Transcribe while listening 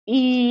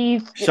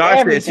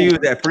Shar said she was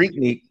at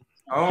Freaknik.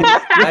 Oh,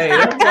 hey,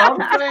 that's what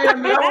I'm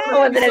saying, man. I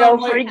wasn't at no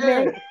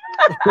Freaknik.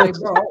 Hey,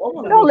 bro,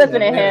 don't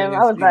listen to him. I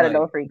was not at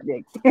no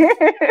Freaknik.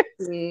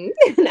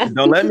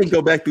 Don't let me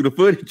go back through the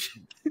footage.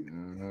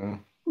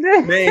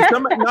 Man,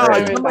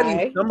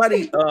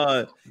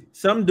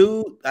 some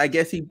dude, I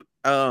guess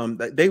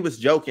they was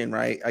joking,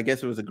 right? I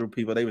guess it was a group of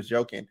people, they was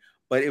joking,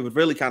 but it was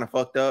really kind of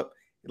fucked up.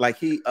 Like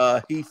he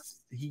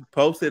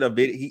posted a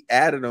video, he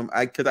added them,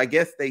 because I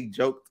guess they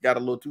joked got a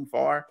little too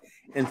far,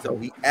 and so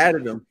he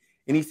added them,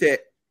 and he said,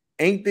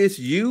 "Ain't this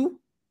you?"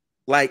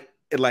 Like,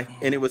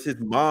 and it was his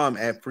mom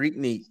at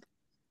Freaknik.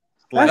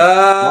 Like,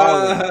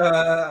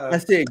 I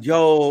said,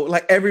 "Yo,"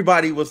 like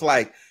everybody was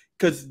like,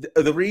 because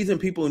the reason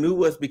people knew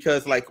was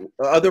because like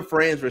other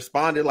friends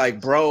responded like,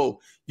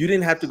 "Bro, you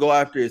didn't have to go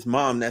after his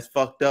mom. That's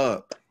fucked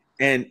up,"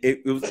 and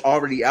it was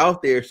already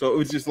out there, so it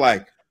was just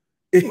like.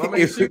 It's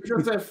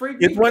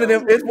one of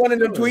them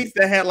tweets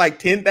that had like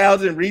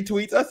 10,000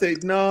 retweets. I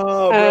said,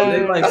 no, bro.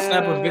 They like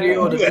snap a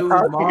video of the dude's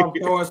mom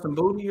throwing some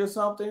booty or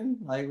something.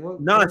 Like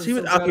what? No, she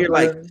was out here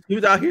she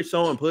was out here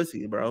showing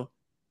pussy, bro.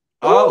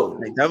 Oh,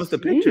 like, that was the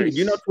picture.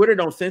 You know, Twitter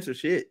don't censor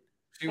shit.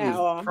 She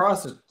was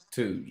prostitute.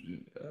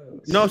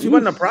 No, she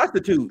wasn't a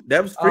prostitute.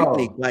 That was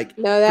Freaknik. Like,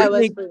 no, that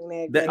was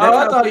Freaknik.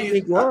 I thought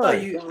you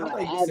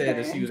said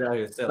that she was out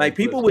here selling. Like,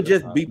 people would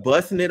just be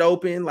busting it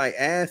open, like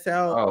ass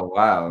out. Oh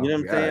wow, you know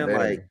what I'm saying?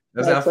 Like,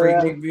 that's how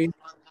Freaknik be.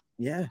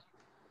 Yeah,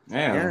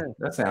 damn,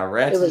 that sounds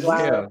ratchet as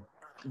hell.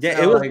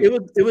 Yeah,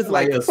 it was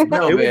like it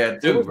smell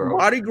bad too, bro.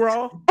 Mardi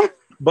Gras,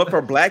 but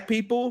for black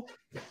people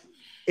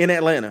in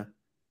Atlanta.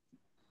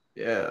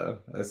 Yeah,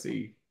 I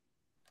see.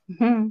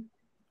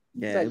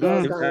 Yeah, it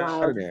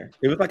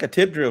was like a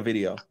tip drill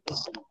video.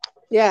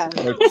 Yeah,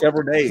 for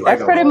several days.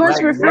 That's pretty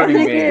much what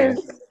Freaknik is.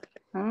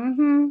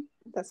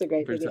 That's a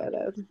great video,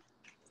 though.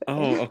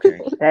 Oh, okay.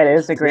 That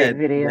is a great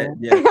video.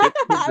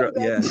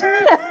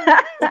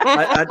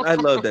 I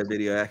love that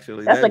video,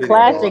 actually. That's a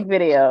classic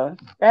video.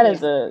 That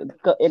is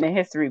in the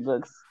history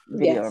books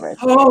video. Right?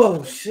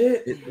 Oh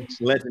shit, it's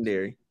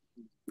legendary.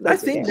 I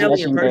seen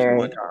Nelly in person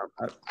one time.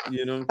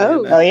 You know what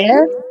I'm saying? Oh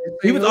yeah?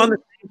 He was on the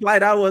same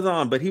flight I was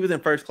on, but he was in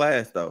first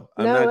class though.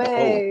 I'm not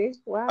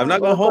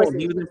gonna hold him.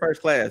 He was in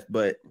first class,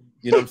 but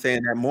you know what I'm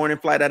saying? That morning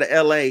flight out of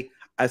LA,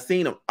 I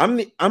seen him. I'm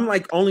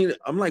like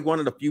one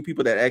of the few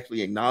people that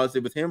actually acknowledged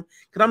it was him.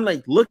 Cause I'm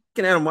like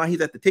looking at him while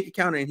he's at the ticket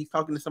counter and he's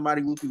talking to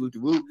somebody woo. Cause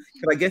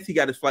I guess he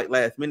got his flight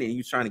last minute and he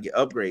was trying to get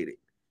upgraded.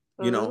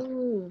 You know,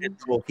 and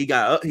so he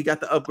got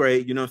the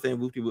upgrade, you know what I'm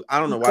saying? I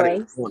don't know why they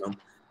were doing him.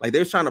 Like, they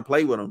was trying to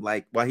play with him,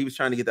 like, while he was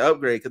trying to get the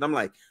upgrade. Because I'm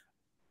like,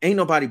 ain't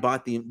nobody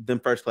bought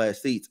them first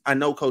class seats. I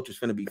know coach is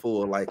finna be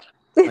full. Like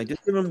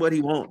just give him what he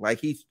want.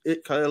 Like, he's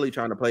clearly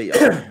trying to play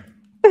y'all.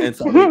 And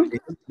so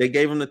they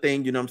gave him the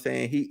thing, you know what I'm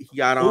saying? He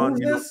got on,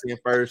 you know what I'm saying,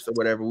 first or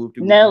whatever.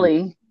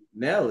 Nelly,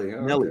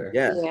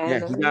 yeah.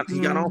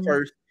 He got on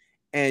first.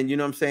 And you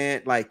know what I'm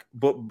saying? Like,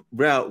 but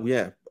well,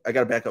 yeah, I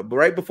gotta back up. But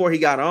right before he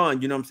got on,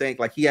 you know what I'm saying?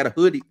 Like, he had a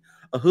hood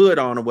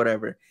on or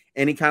whatever.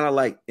 And he kind of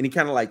like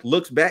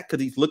looks back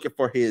because he's looking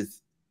for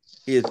his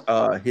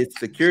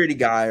security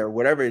guy or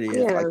whatever it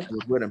is, like he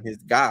was with him,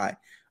 his guy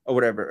or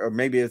whatever, or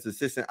maybe his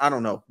assistant. I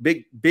don't know.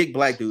 Big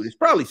black dude. It's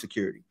probably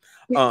security.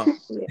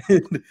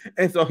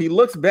 And so he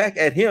looks back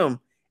at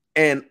him,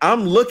 and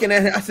I'm looking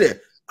at him. I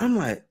said, I'm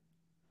like,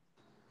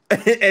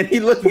 and he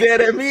looks dead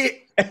at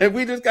me, and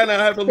we just kind of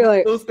have a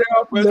little stare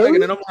off for a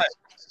second, and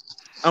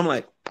I'm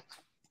like.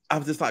 I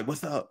was just like,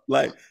 "What's up?"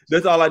 Like,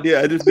 that's all I did.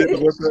 I just did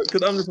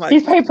because I'm just like.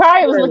 He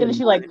probably was looking at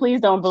you like,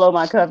 "Please don't blow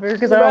my cover,"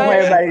 because I don't want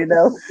everybody to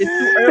know. It's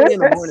too early in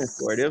the morning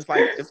for it. It's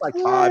like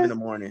 5 in the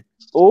morning.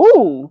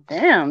 Oh,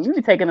 damn! You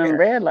be taking them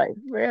red. I was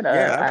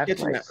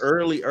getting an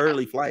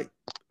early flight.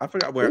 I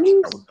forgot where I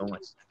was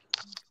going,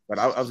 but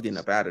I was getting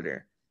up out of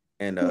there.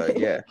 And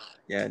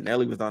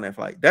Nelly was on that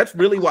flight. That's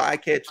really why I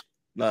catch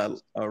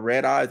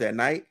red eyes at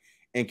night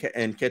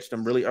and catch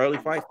them really early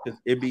flights because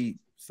it'd be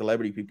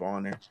celebrity people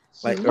on there.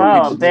 Like, they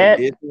don't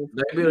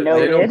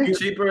be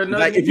cheaper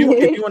enough. Like, if you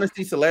want to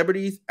see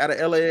celebrities out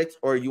of LAX,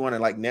 or you want to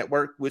like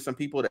network with some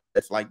people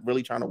that's like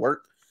really trying to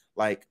work,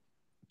 like,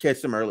 catch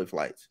some early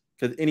flights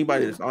because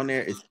anybody that's on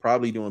there is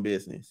probably doing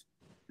business.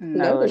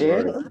 No, it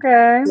is.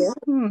 Okay.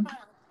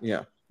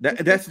 Yeah.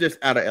 That's just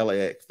out of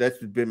LAX. That's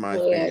been my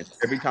experience.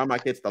 Every time I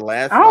catch the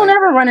last I don't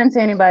ever run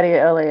into anybody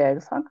at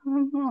LAX. I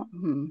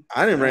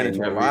didn't run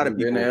into a lot of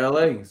people in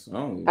LA.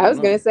 I was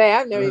gonna say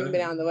I've never even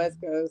been on the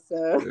West Coast.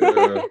 So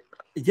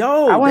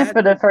I went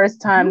for the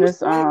first time this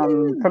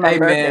for my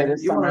birthday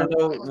this you summer. Want to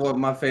know what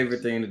my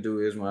favorite thing to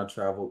do is when I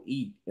travel?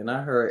 Eat, and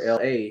I heard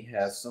LA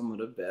has some of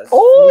the best.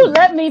 Oh,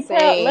 let me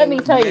tell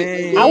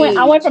you.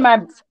 I went for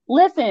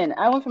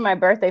my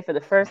birthday for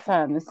the first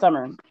time this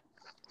summer.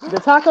 The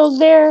tacos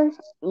there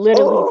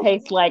literally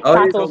taste like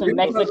tacos in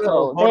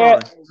Mexico. They're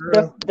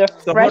the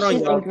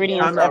freshest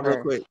ingredients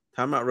ever.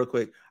 Time out real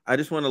quick. I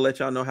just want to let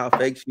y'all know how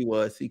fake she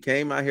was. He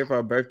came out here for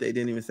her birthday,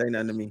 didn't even say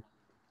nothing to me.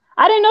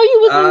 I didn't know you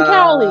was in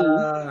Cali.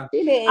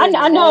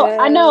 I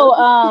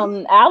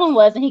know. Alan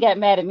was, and he got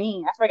mad at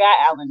me. I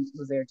forgot Alan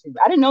was there too.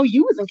 I didn't know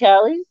you was in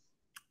Cali.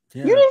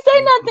 Yeah. You didn't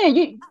say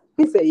nothing.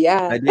 He said,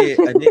 "Yeah." I did.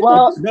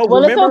 Well, no,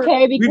 well, it's remember,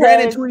 okay because we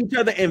ran into each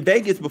other in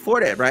Vegas before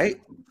that, right?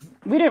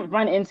 we didn't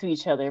run into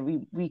each other.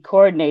 We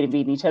coordinated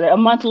meeting each other. A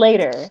month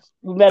later,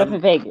 we met up in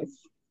Vegas.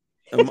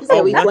 We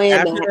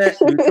planned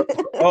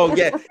that. Oh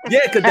yeah,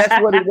 because that's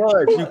what it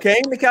was. You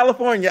came to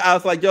California. I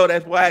was like, "Yo,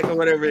 that's whack" or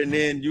whatever, and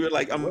then you were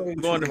like, "I'm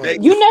going to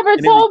Vegas." You never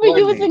told me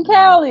you was in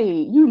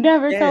Cali. You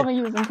never told me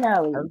you was in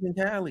Cali. I was in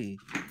Cali.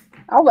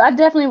 I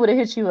definitely would have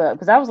hit you up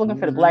because I was looking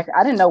for the black.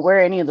 I didn't know where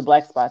any of the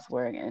black spots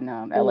were in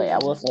LA. I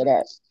will say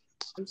that.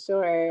 I'm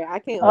sure. I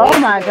can't. Oh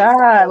my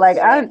god! Like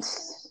I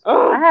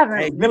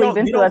haven't really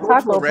been to a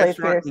taco place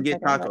here and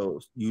get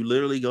tacos. You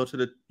literally go to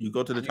the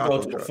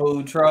taco truck.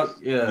 Food truck.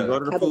 Yeah, you go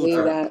to the I food believe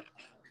truck. that.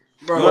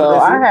 Bro, well,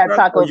 I had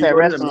tacos at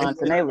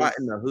restaurants and they was.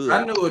 In the hood.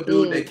 I knew a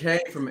dude that came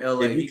from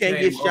LA. If you can't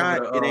get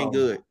shot, it ain't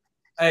good.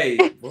 Hey,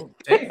 well,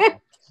 damn.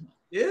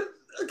 Yeah,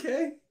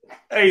 okay.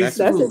 Hey, that's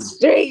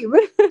extreme.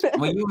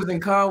 When you was in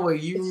Conway,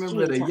 you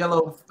remember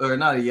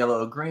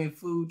a green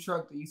food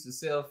truck that used to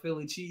sell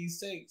Philly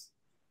cheesesteaks?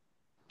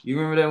 You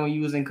remember that when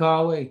you was in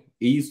Conway?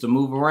 It used to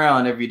move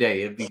around every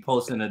day. It'd be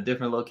posting a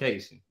different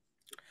location.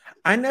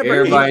 I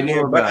never ate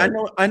there, but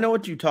I know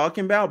what you're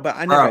talking about, but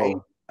I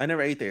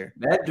never ate there.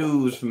 That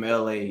dude was from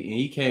LA and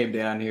he came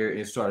down here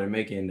and started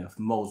making the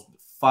most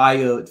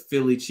fire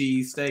Philly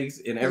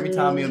cheesesteaks. And every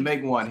time he'll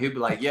make one, he'll be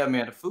like, "Yeah,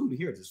 man, the food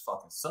here just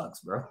fucking sucks,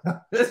 bro."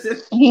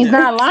 He's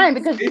not lying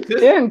because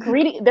their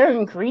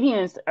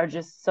ingredients are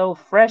just so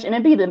fresh, and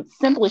it'd be the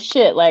simplest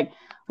shit. Like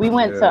we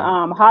went to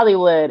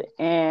Hollywood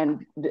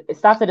and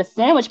stopped at a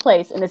sandwich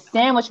place, and the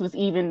sandwich was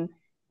even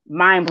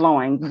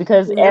mind-blowing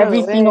because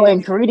every single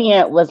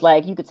ingredient was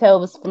like you could tell it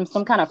was from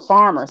some kind of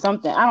farm or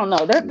something. I don't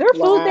know. Their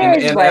food there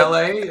is in like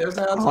LA.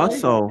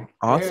 Also,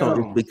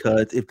 it's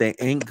because if they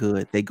ain't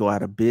good, they go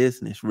out of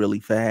business really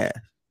fast.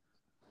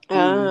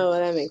 Oh, well,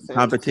 that makes sense.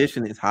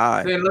 Competition is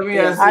high. Then let me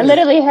ask I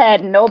literally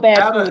had no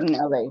bad food in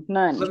LA.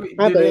 None. Do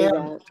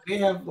they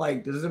have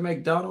like, does the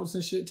McDonald's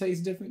and shit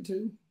taste different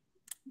too?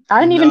 I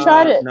didn't even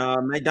try it.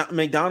 No,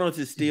 McDonald's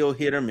is still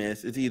hit or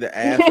miss. It's either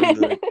ass or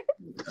good.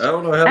 I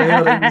don't know how the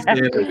hell they stay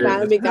in business.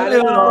 How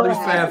the hell all these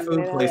fast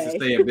food places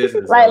stay in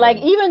business? Like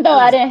even though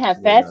I didn't have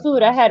fast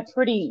food, I had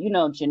pretty,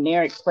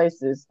 generic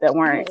places that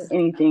weren't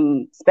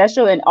anything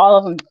special, and all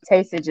of them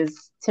tasted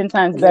just 10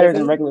 times better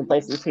than regular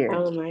places here.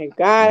 Oh my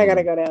god, I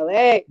gotta go to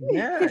LA.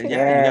 Yeah, you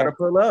gotta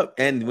pull up,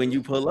 and when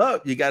you pull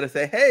up, you gotta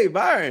say, "Hey,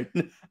 Byron,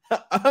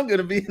 I'm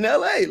gonna be in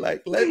LA.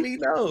 Like, let me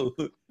know."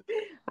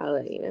 I'll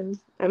let you know.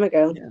 I'm gonna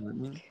go. Yeah,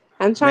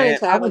 I'm trying to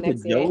travel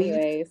next year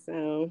anyway,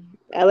 so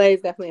LA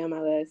is definitely on my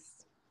list.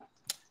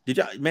 Did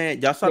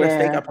y'all saw the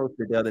steak I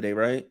posted the other day,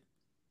 right?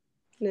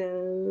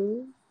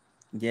 No.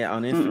 Yeah,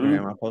 on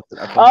Instagram I posted.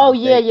 Oh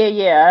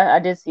yeah. I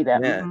did see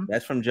that. Yeah,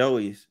 that's from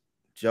Joey's.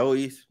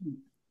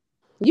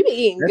 You be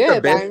eating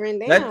good, Byron.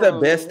 That's the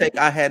best steak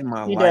I had in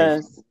my life.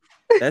 Does.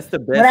 That's the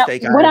best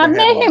steak When I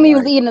met him, he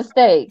was eating a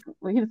steak.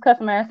 When he was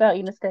cussing my ass out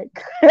eating a steak.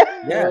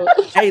 Yeah.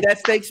 Hey, that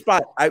steak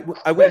spot. I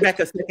went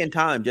back a second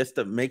time just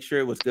to make sure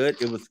it was good.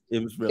 It was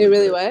really. It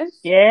really good. was.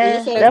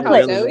 Yeah, that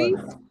place.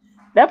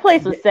 That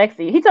place was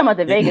sexy. He talking about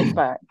the Vegas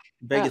spot.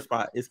 Vegas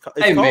spot. It's called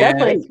that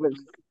place was.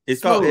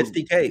 It's called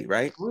SDK,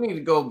 right? We need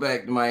to go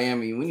back to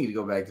Miami. We need to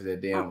go back to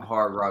that damn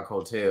Hard Rock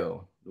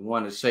Hotel, the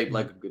one that's shaped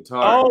like a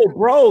guitar. Oh,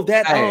 bro,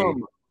 that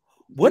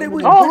what did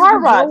we?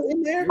 Hard Rock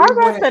in there? Hard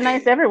Rock's so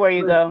nice everywhere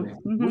you go.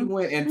 We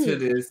went into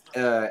this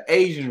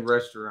Asian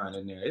restaurant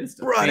in there. It's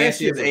the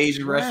fanciest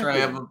Asian restaurant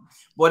ever.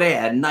 Boy, they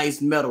had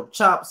nice metal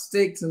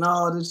chopsticks and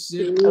all this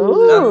shit.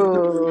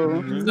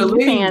 Ooh,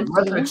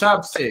 fancy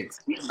chopsticks.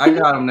 I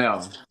got them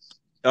now.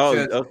 Oh,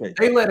 okay.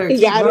 They let her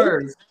eat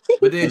hers,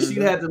 but then she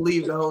had to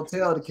leave the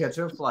hotel to catch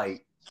her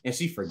flight, and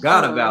she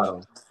forgot about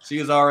them. She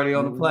was already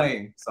on the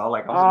plane, so I'm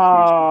like,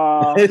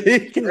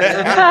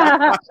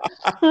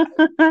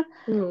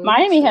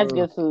 Miami has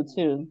good food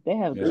too. They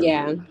have good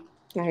food.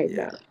 I heard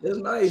that. It's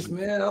nice,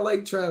 man. I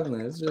like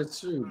traveling. It's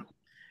just true.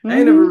 I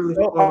ain't never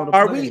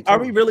really are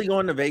we really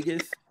going to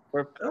Vegas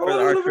for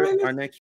our trip, our next